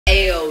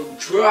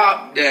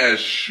Drop that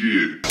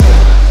shit.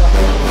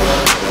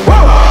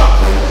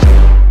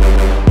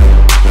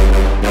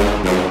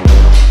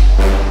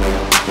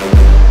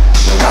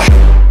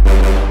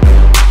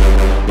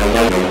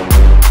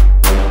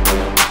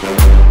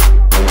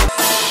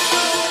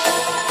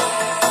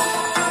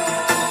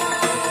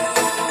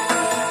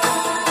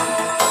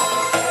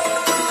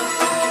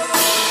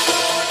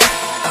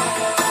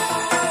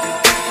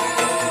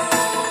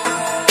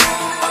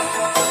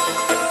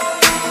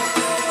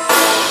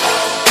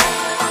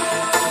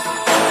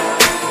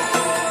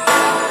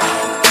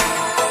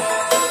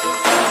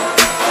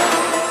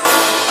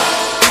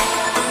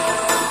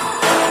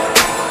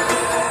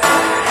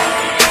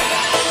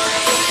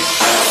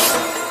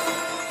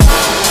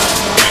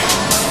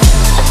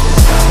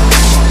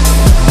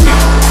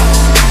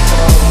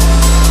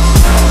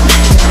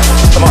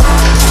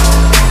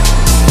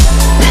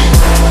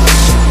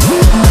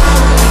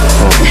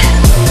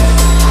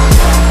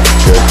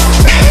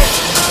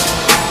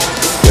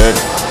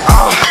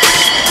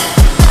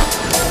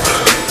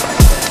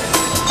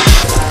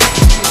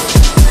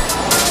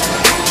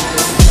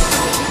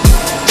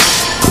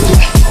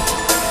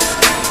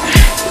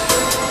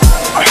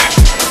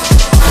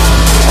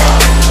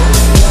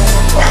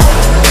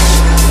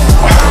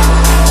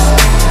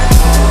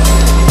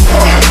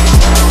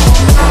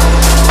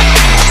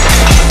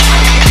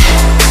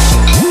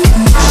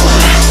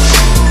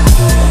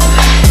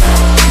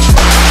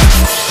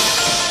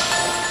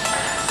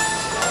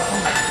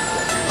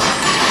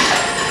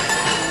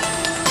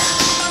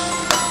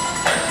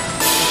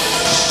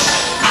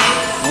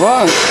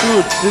 One,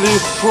 two, three,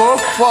 four,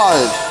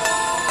 five.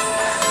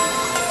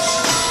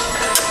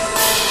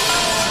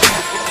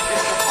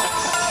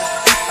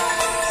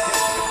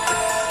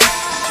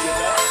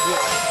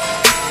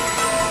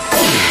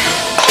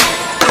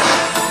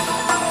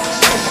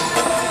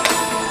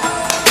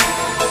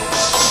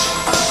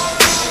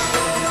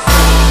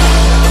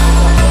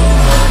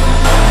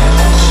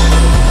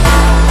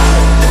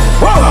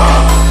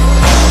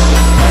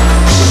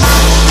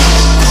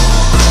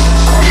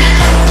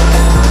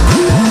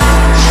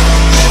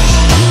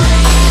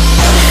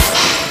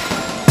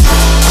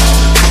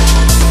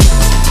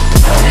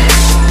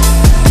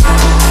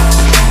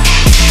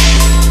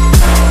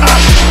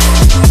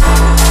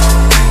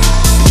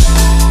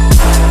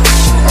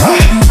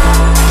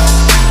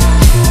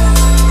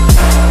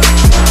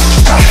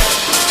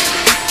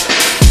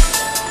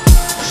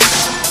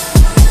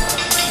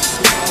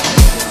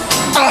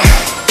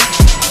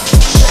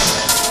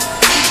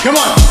 Come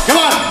on, come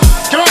on,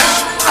 come on!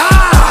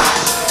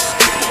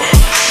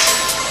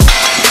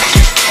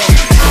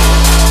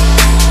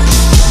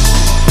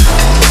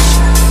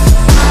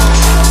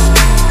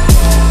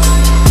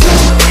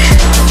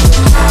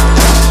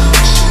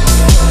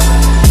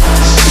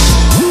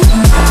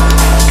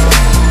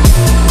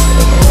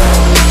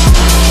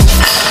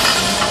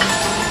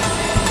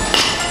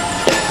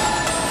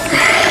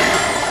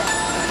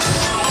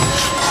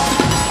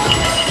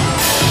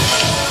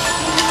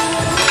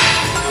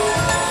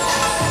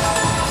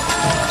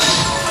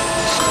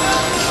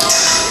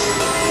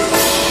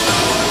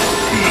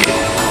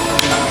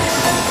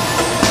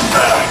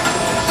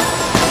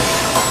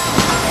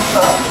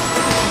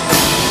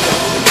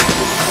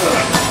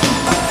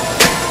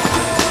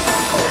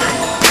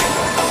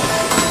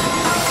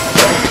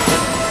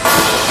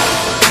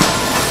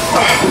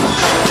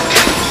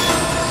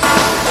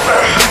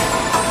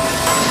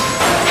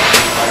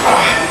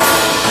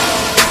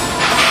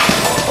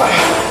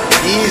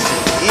 Easy,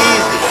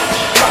 easy.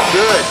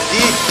 Good,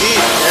 deep,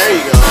 deep. There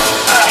you go.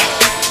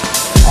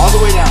 All the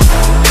way down.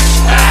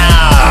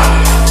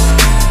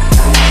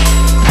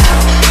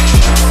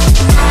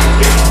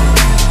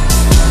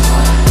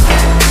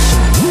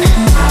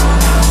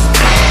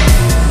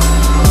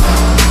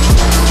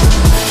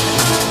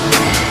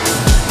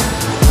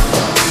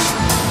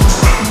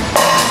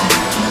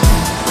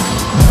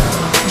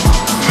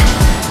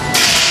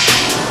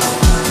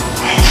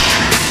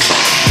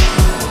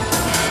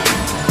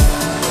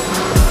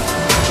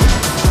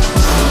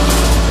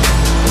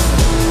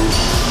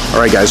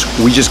 All right, guys,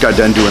 we just got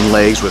done doing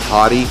legs with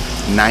Hadi,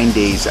 9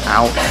 days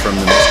out from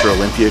the Mr.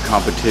 Olympia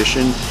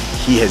competition.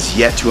 He has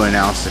yet to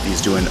announce if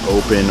he's doing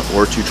open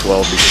or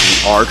 212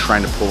 because we are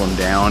trying to pull him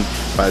down.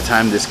 By the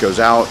time this goes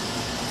out,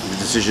 the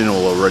decision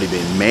will already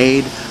be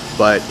made,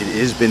 but it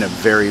has been a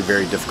very,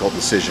 very difficult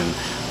decision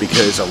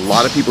because a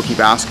lot of people keep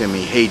asking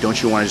me, hey,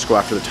 don't you want to just go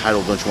after the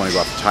title? Don't you want to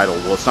go after the title?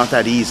 Well, it's not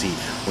that easy.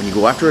 When you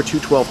go after a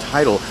 212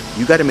 title,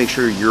 you got to make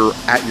sure you're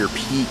at your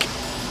peak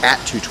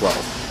at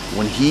 212.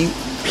 When he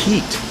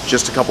peaked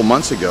just a couple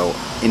months ago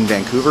in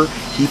Vancouver,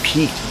 he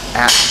peaked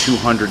at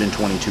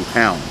 222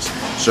 pounds.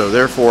 So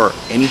therefore,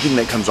 anything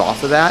that comes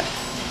off of that,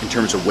 in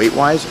terms of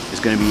weight-wise, is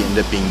going to end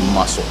up being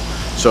muscle.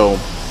 So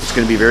it's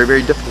going to be very,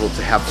 very difficult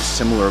to have a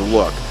similar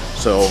look.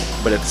 So,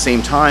 but at the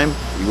same time,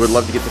 we would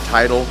love to get the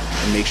title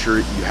and make sure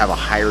you have a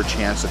higher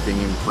chance of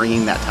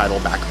bringing that title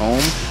back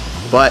home.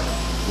 But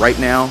Right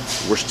now,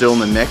 we're still in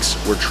the mix.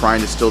 We're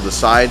trying to still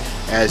decide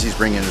as he's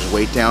bringing his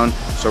weight down.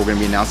 So we're gonna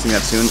be announcing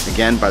that soon.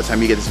 Again, by the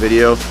time you get this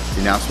video, the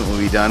announcement will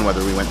be done,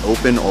 whether we went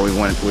open or we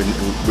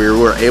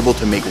were able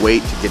to make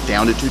weight to get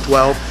down to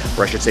 212,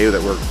 or I should say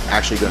that we're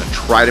actually gonna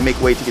try to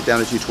make weight to get down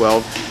to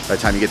 212 by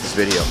the time you get this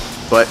video.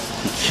 But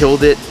he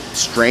killed it.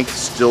 Strength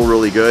still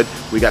really good.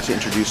 We got to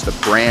introduce the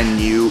brand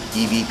new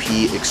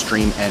EVP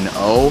Extreme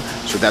NO,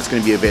 so that's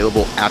going to be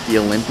available at the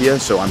Olympia.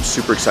 So I'm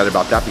super excited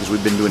about that because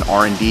we've been doing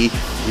R&D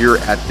here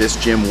at this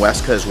gym,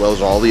 WESTCA, as well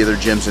as all the other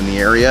gyms in the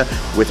area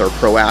with our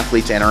pro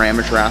athletes and our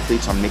amateur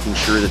athletes on making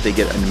sure that they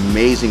get an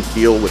amazing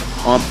feel with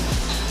pump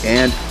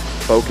and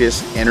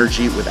focus,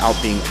 energy without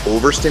being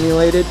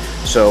overstimulated.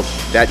 So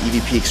that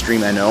EVP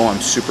Extreme NO,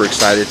 I'm super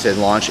excited to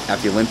launch at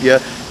the Olympia.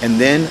 And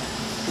then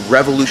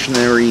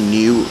revolutionary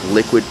new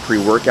liquid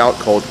pre-workout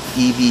called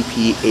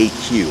EVP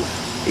AQ.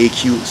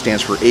 AQ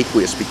stands for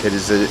aqueous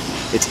because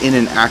it's in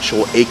an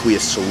actual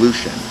aqueous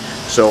solution.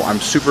 So I'm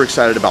super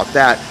excited about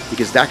that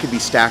because that could be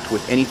stacked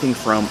with anything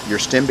from your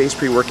stem-based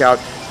pre-workout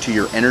to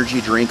your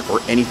energy drink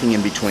or anything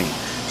in between.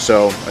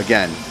 So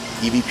again,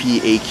 EVP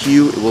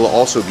AQ will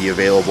also be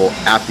available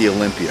at the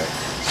Olympia.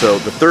 So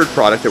the third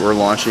product that we're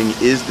launching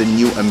is the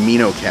new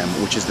AminoChem,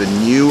 which is the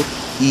new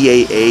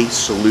EAA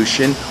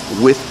solution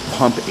with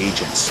pump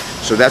agents.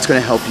 So that's going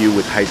to help you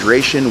with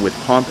hydration, with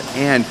pump,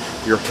 and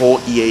your whole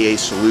EAA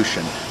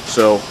solution.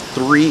 So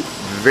 3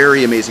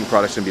 very amazing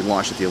products going to be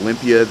launched at the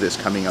Olympia this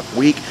coming up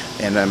week,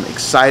 and I'm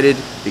excited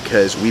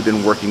because we've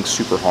been working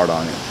super hard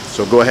on it.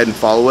 So go ahead and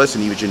follow us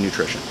in Evogen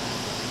Nutrition.